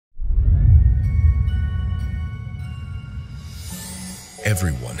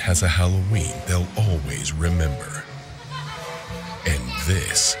Everyone has a Halloween they'll always remember. And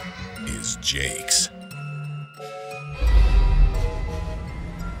this is Jake's.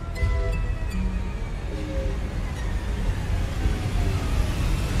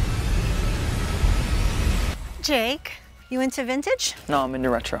 Jake, you into vintage? No, I'm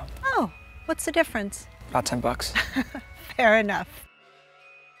into retro. Oh, what's the difference? About $10. Fair enough.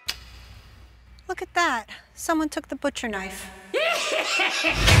 Look at that. Someone took the butcher knife.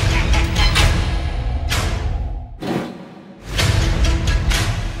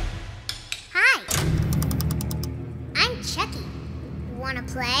 Hi, I'm Chucky. Wanna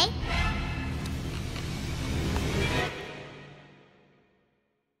play?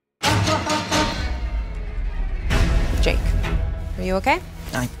 Jake, are you okay?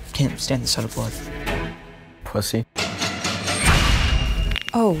 I can't stand the sight of blood. Pussy.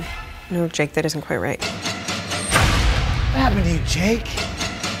 Oh, no, Jake, that isn't quite right. What happened to you, Jake?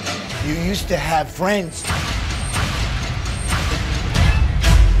 You used to have friends.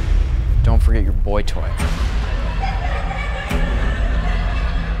 Don't forget your boy toy.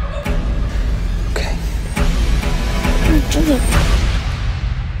 Okay.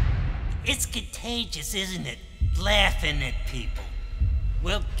 It's contagious, isn't it? Laughing at people.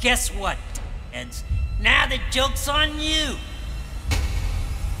 Well, guess what, Eds? Now the joke's on you.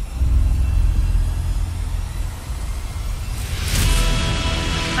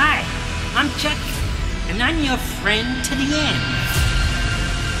 Hi, I'm Chucky, and I'm your friend to the end.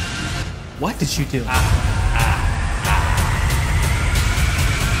 What did you do?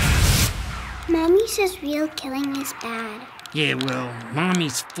 Mommy says real killing is bad. Yeah, well,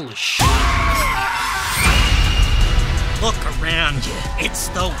 Mommy's full of shit. Look around you. It's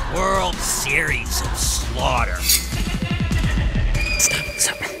the World Series of Slaughter.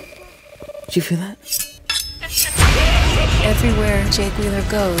 Stop. Did you feel that? Everywhere Jake Wheeler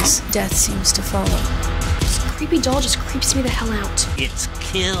goes, death seems to follow. This creepy doll just creeps me the hell out. It's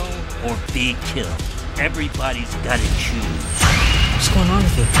kill or be killed. Everybody's gotta choose. What's going on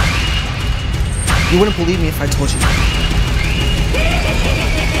with you? You wouldn't believe me if I told you.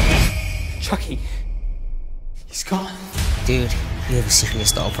 Chucky. He's gone. Dude, you have a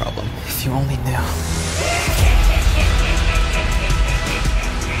serious doll problem. If you only knew.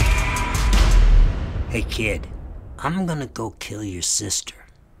 Hey kid, I'm gonna go kill your sister.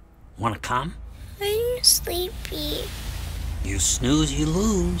 Wanna come? I'm sleepy. You snooze, you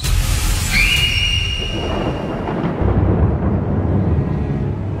lose.